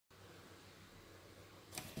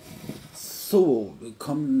So, wir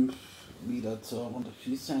kommen wieder zur Runde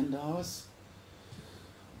Freestyle in der Haus.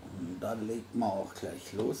 Und da legt man auch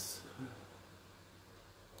gleich los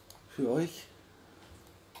für euch.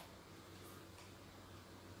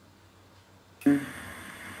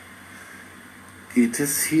 Geht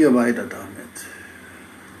es hier weiter damit.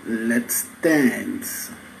 Let's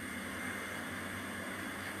Dance.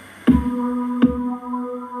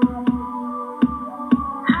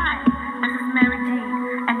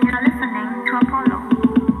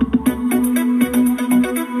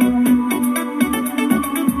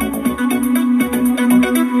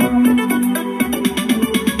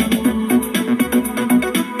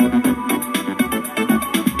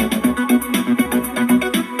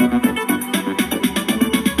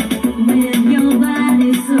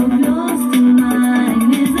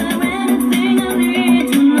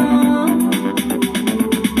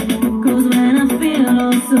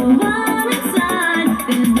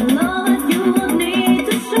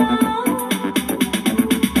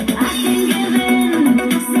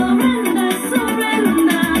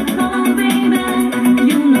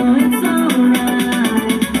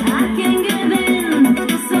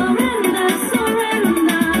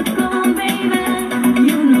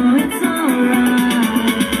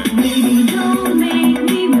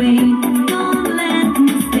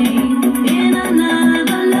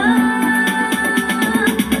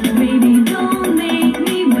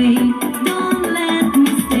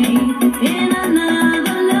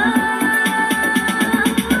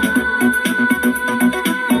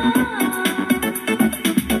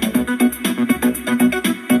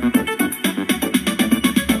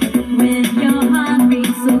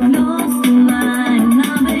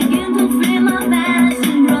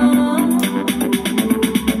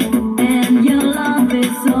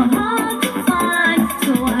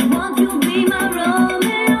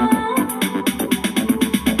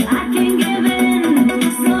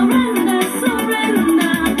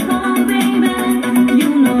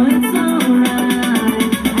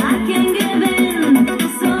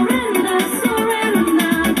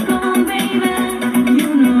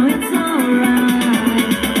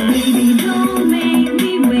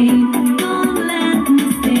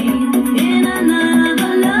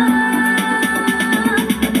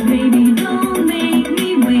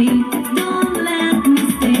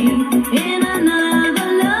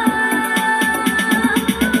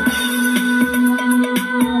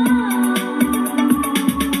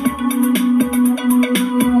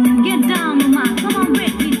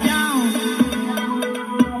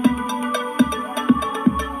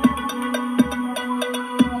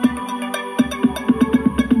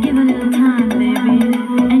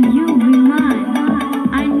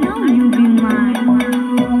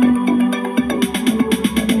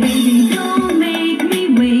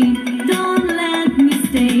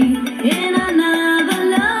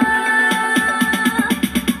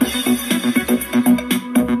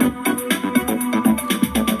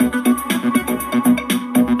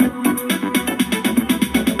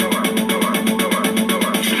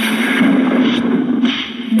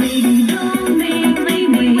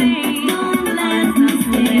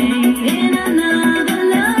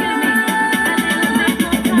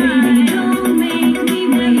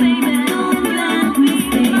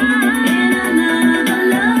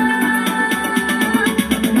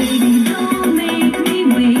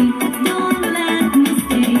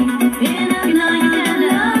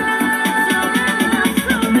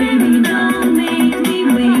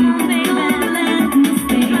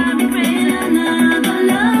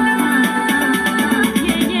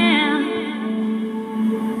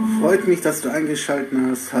 Freut mich, dass du eingeschaltet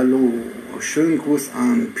hast. Hallo, schönen Gruß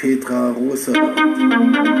an Petra Rose.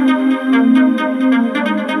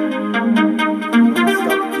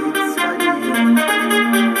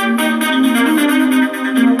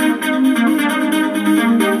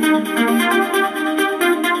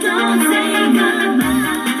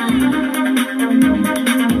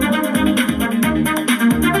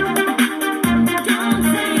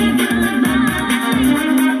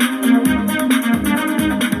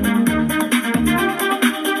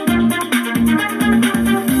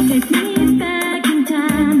 Take me back in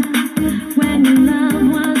time when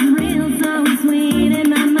love was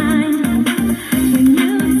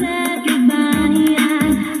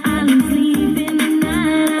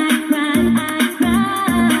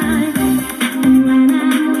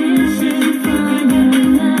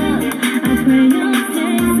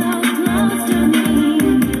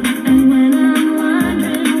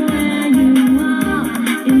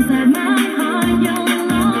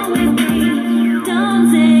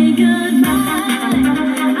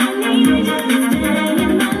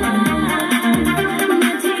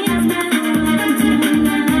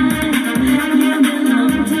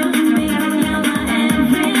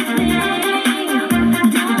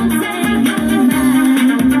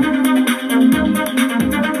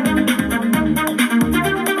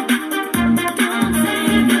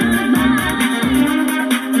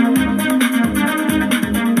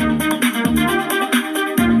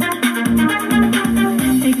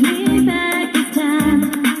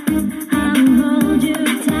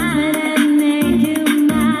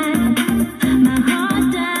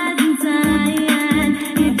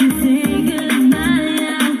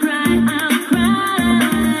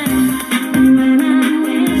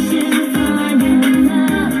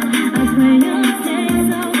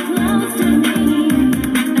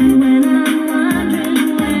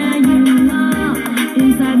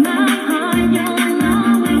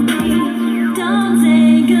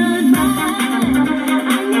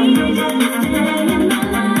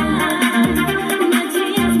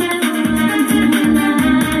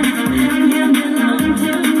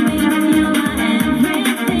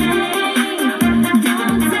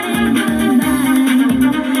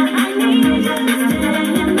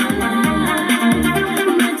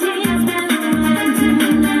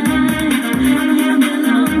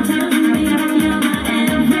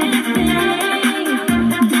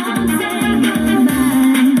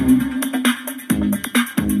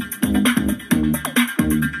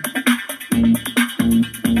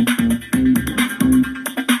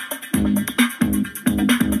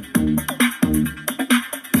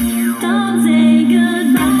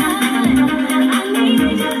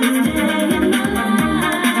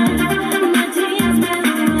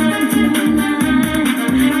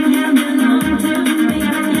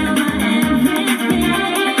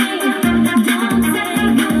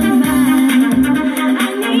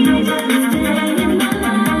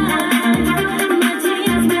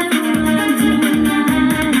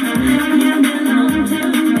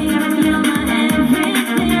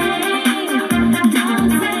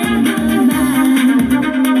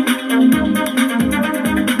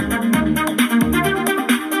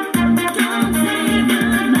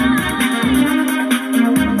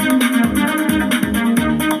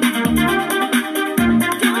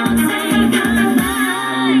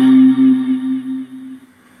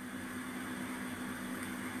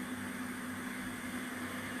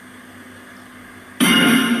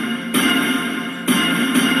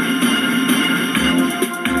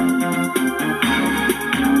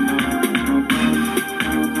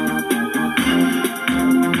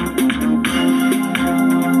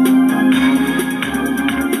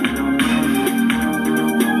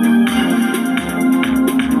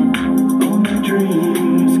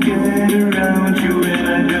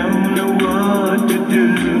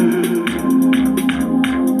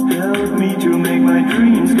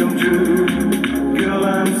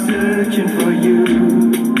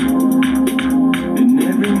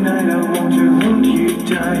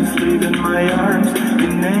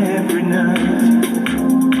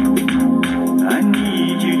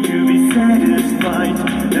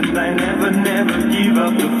never give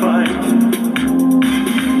up the fight.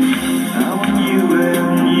 I want you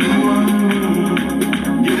and you want me,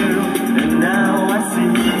 girl, and now I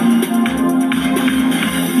see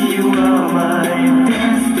you are my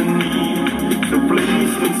destiny, so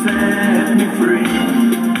please don't set me free.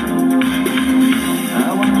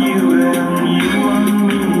 I want you and you want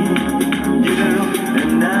me, girl,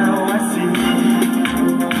 and now I see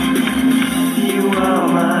you are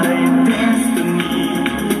my destiny,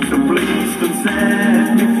 so please don't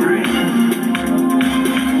set me free.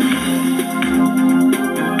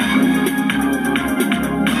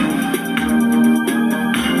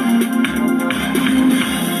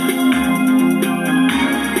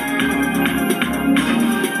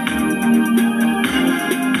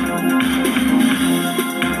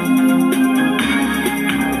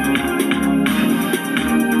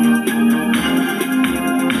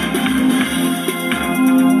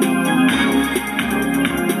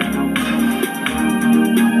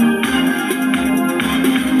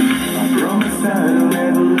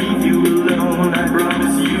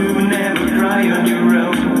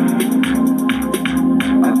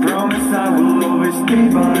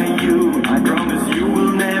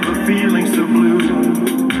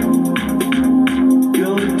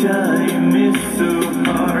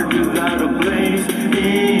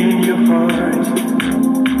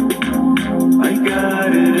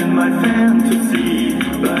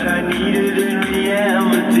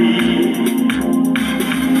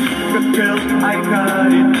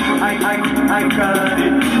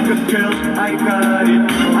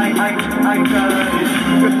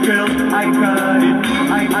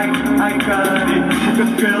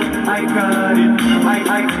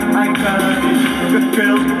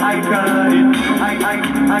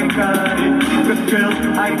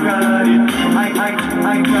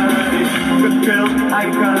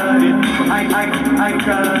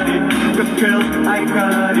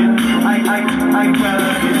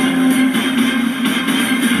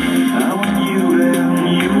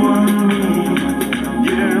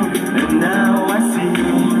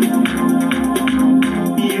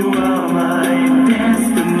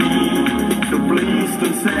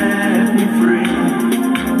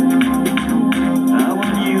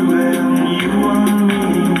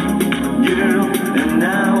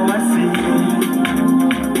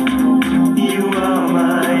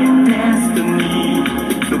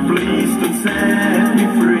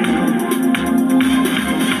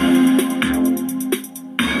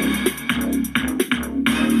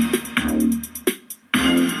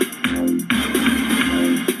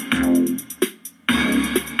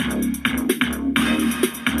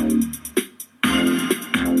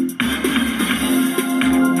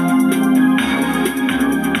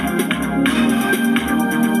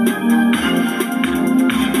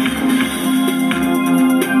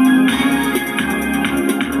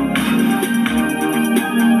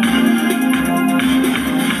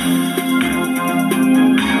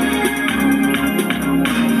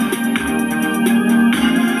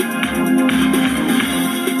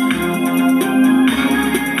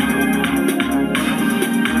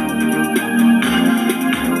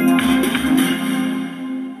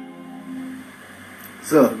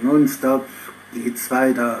 So, nonstop geht's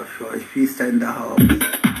weiter für euch Freestyle in der Haus.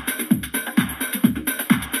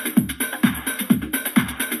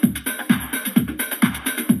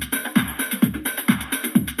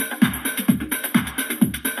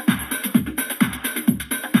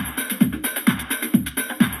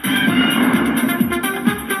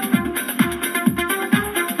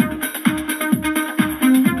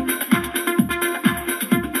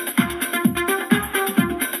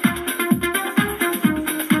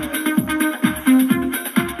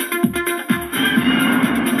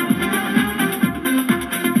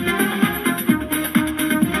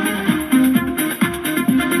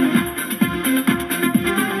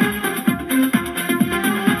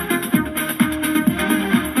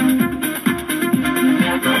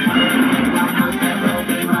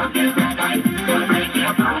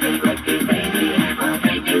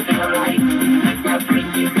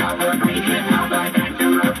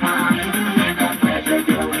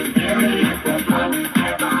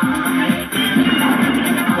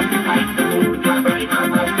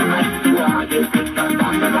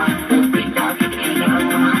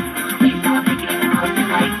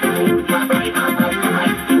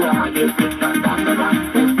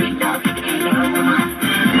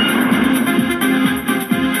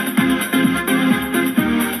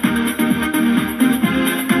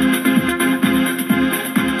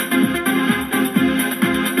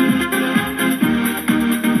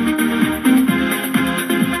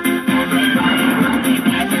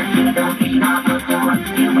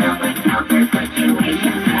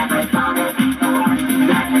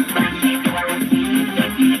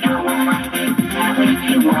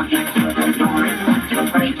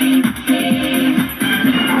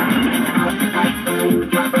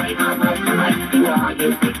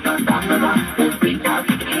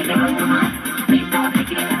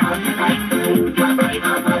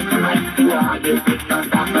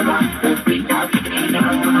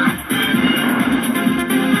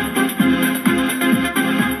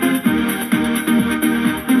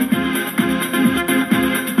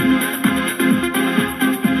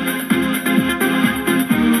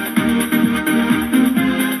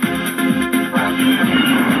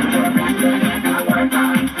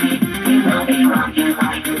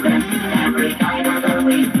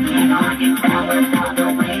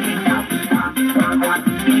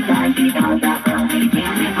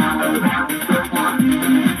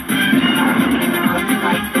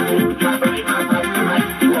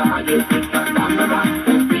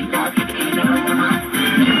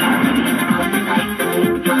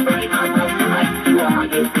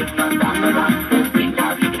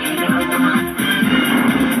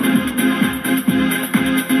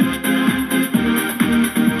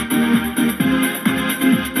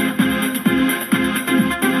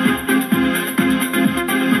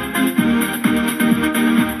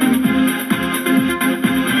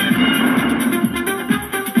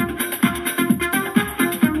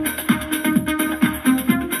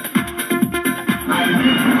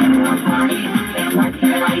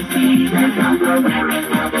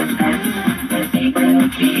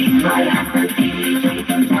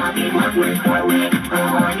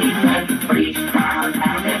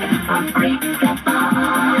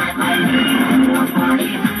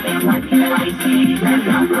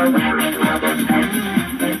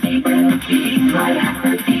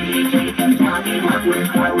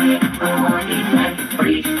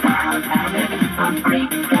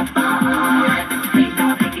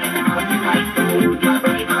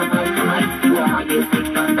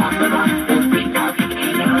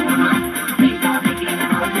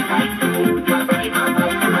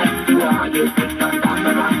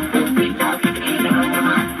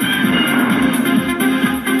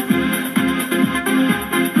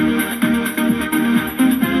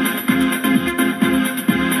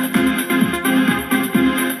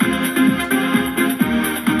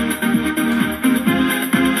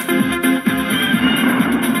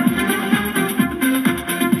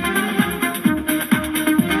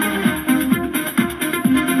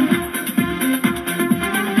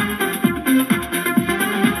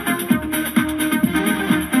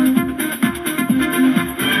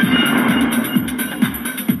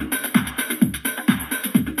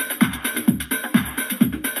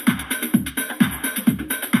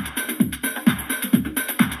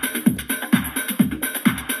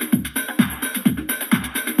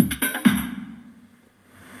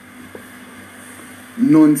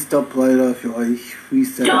 Nonstop weiter für euch.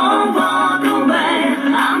 Freestyle. Don't walk away,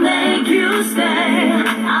 I'll make you stay.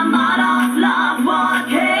 I'm out of love, what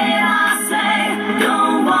can I say?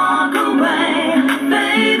 Don't walk away,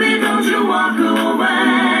 baby, don't you walk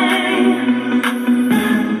away.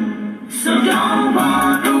 So don't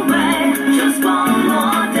walk away, just one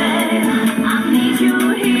more day. I need you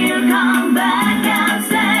here, come back and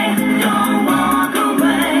stay. Don't walk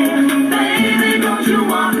away, baby, don't you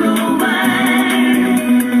walk away.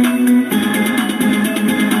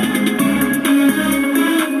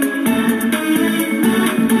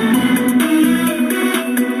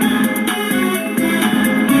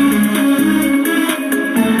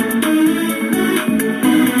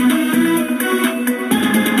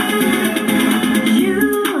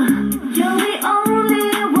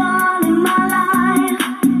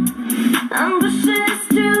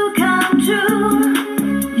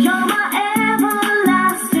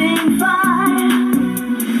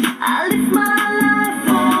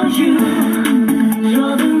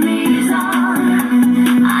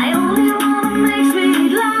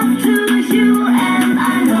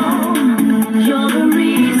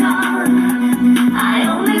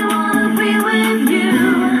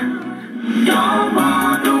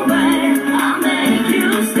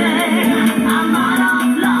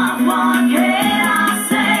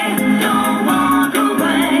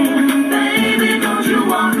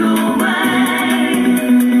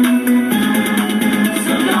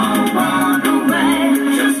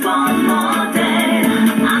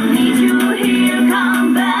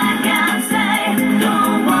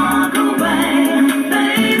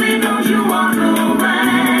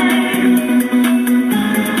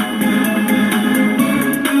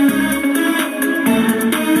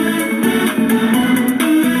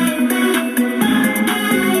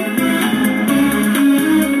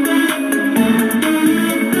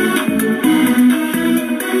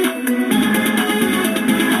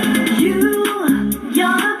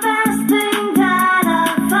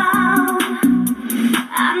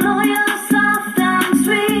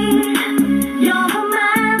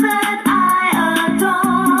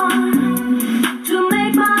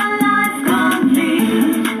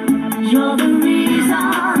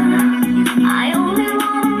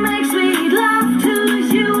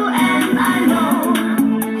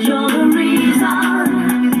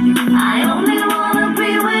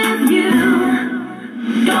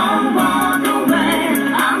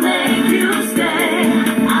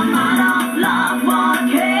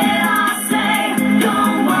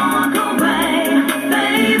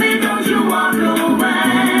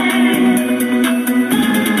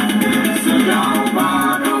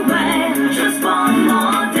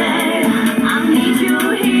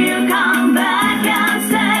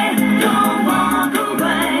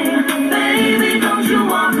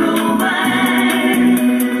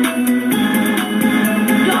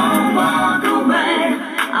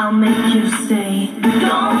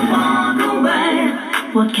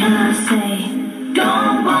 What can I say?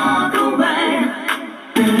 Don't walk away.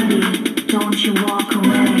 Baby, don't you walk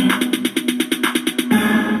away.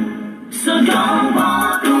 So don't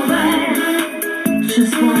walk away.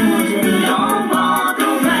 Just one more day. Don't walk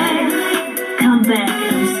away. Come back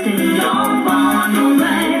and stay. Don't walk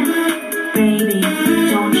away. Baby,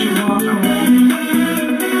 don't you walk away.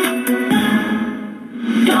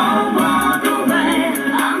 Don't walk away.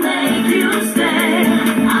 I'll make you stay.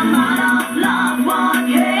 I'm out of love. What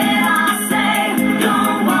can I say?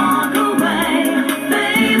 Don't walk away.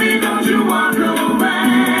 Baby, don't you walk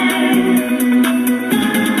away.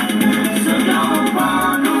 So don't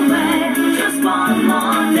walk away. Just one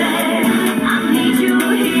more day. I need you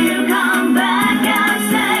here. Come back and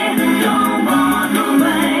say, don't walk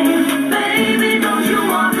away.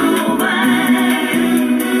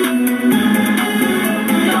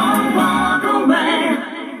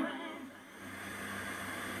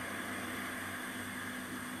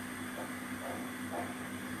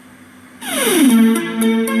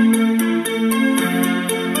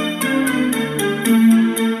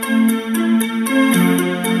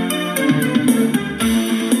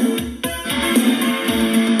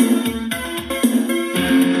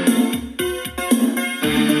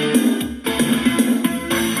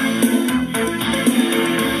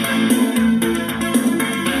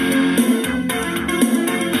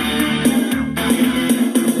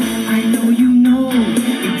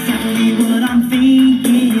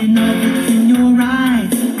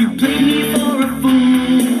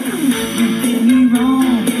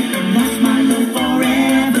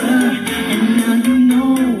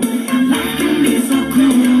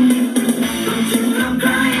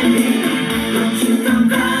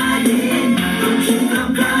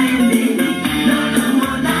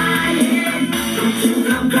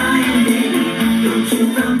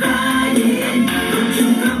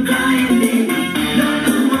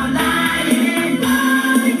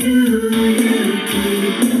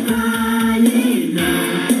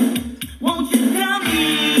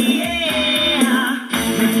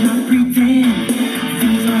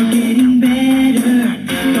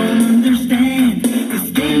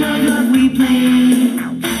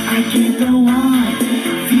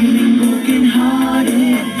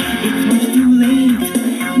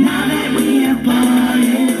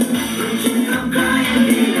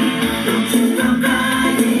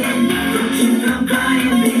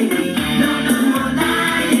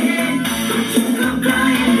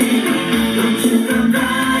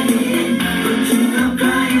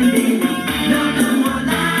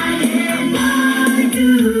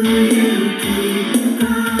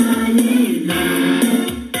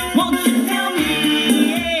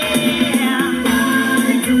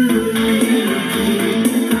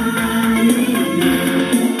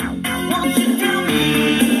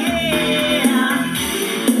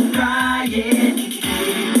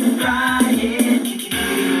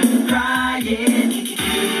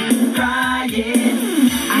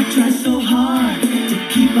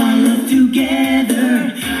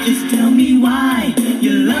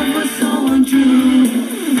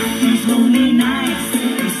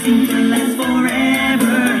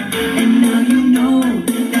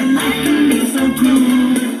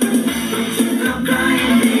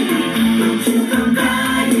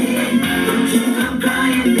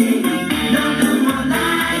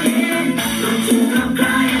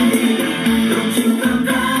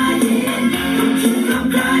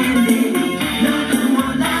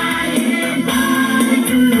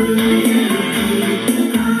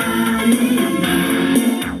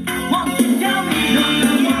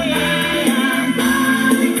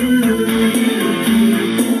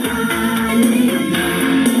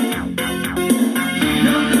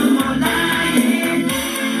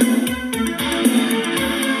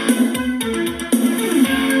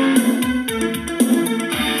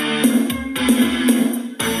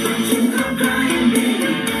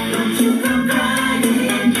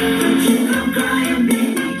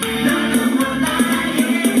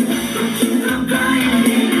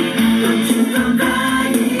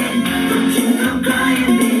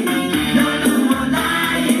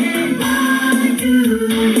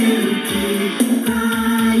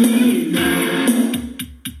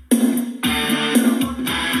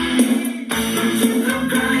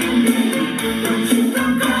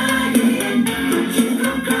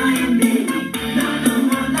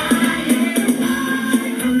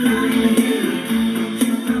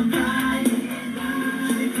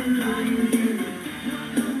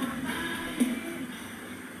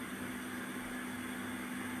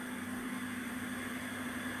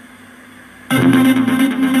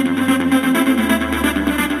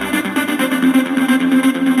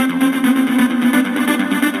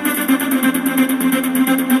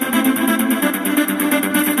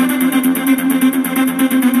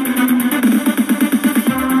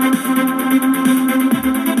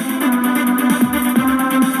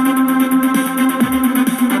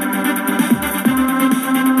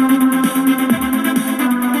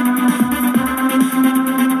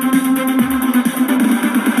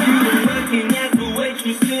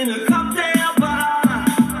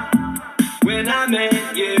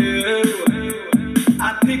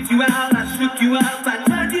 kicked you out, I shook you up, I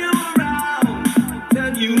turned you around,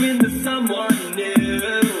 turned you into someone new.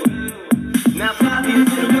 Now 5 years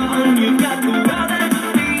ago, you got the world at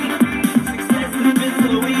your feet. Success has been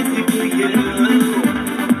so easy for you,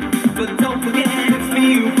 but don't forget it's me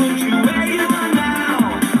who put you where you are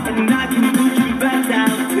now, and I can put you back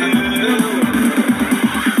down too.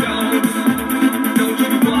 Don't you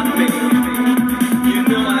want me? You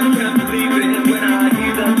know I can't believe it when I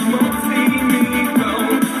hear that you won't see me.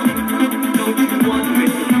 Don't you want me?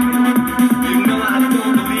 You know I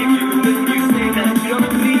don't believe you when you say that you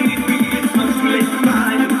don't need me. It's much too late to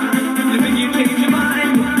find. Living you change your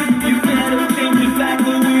mind. You better change it back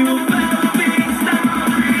or we will both be stuck.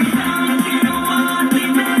 You don't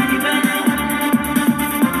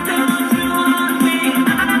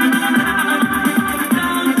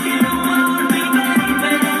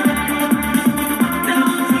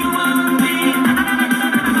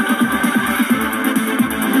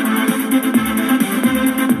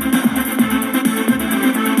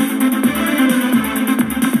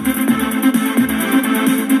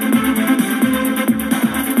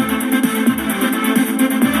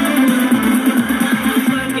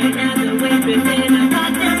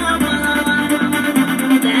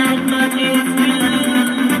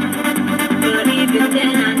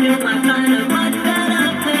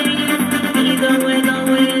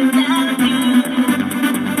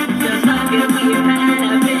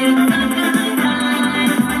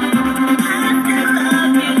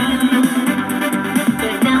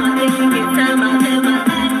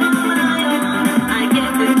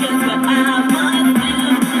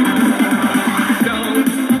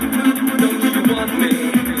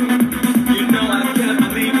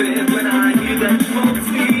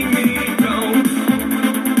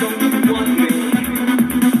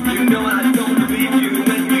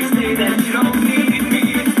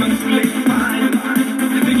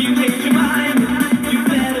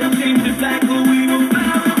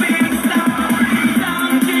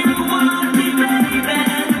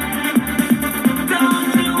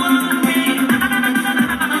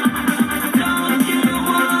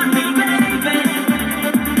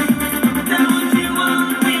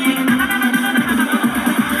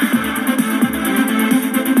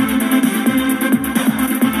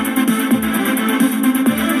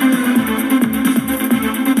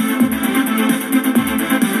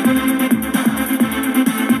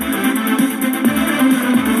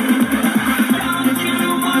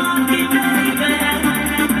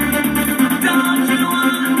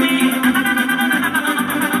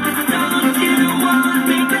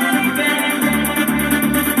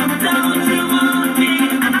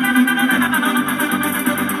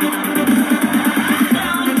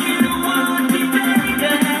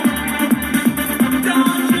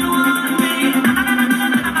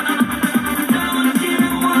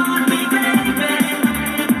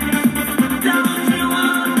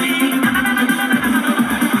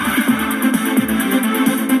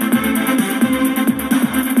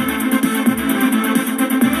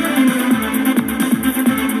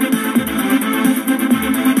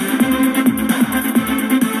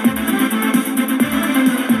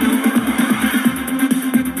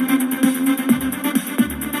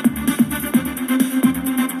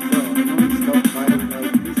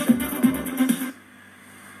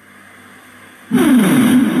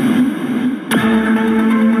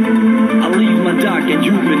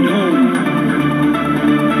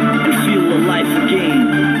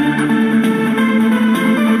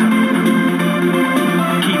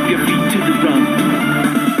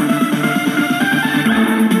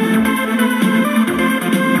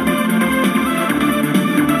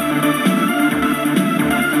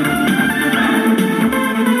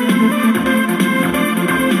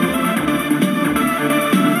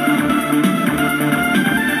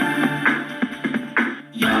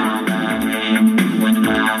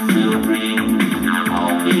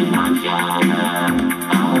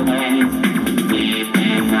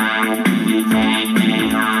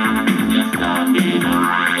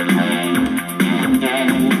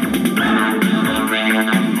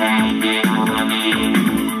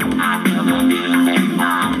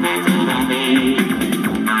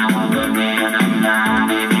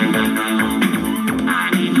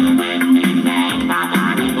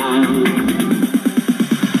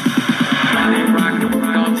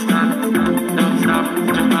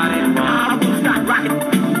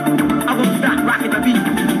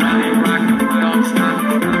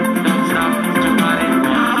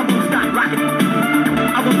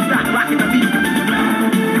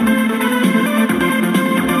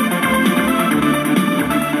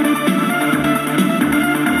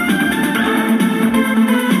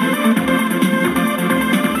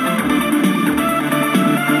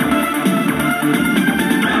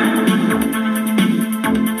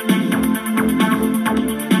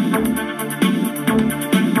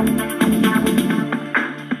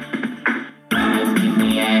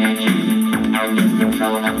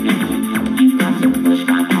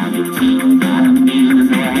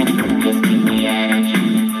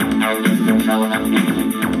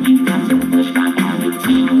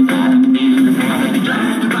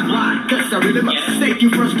Take you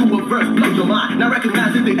first to a verse, blow your mind. Now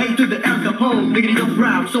recognize it, the A to the L Capone. Nigga, you're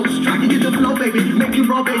proud, so strike it, get the flow, baby. Make it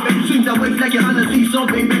raw, baby. Swing that waist like you're on the seesaw,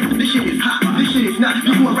 baby. This shit is hot, this shit is not.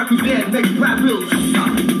 You wanna represent, make rap real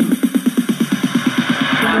stop.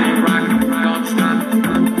 Body rock, don't stop,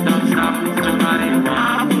 your body rock.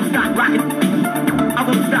 I won't stop rocking, I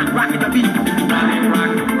won't stop rocking the beat. Body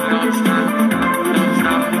rock, don't stop,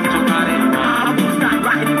 your body rock. I won't stop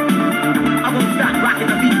rocking, I won't stop rocking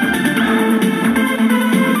the beat.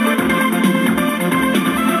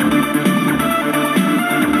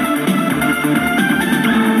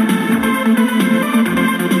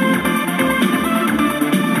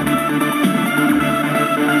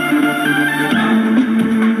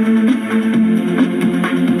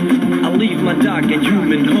 Dark and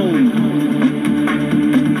human home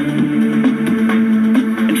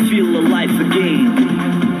and feel alive again.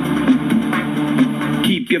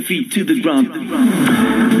 Keep your feet to the ground.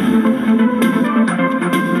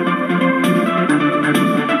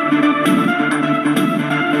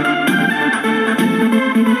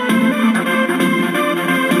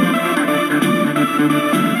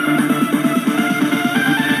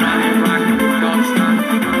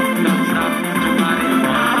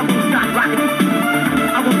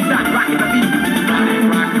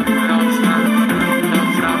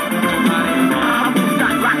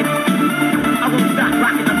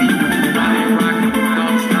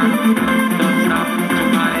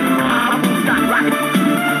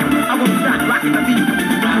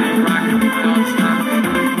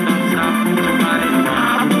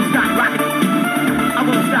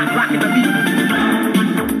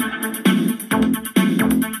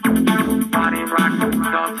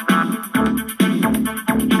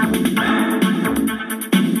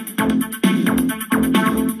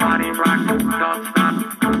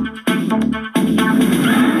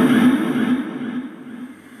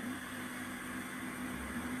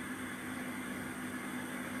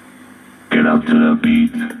 Get up to the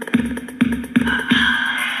beat.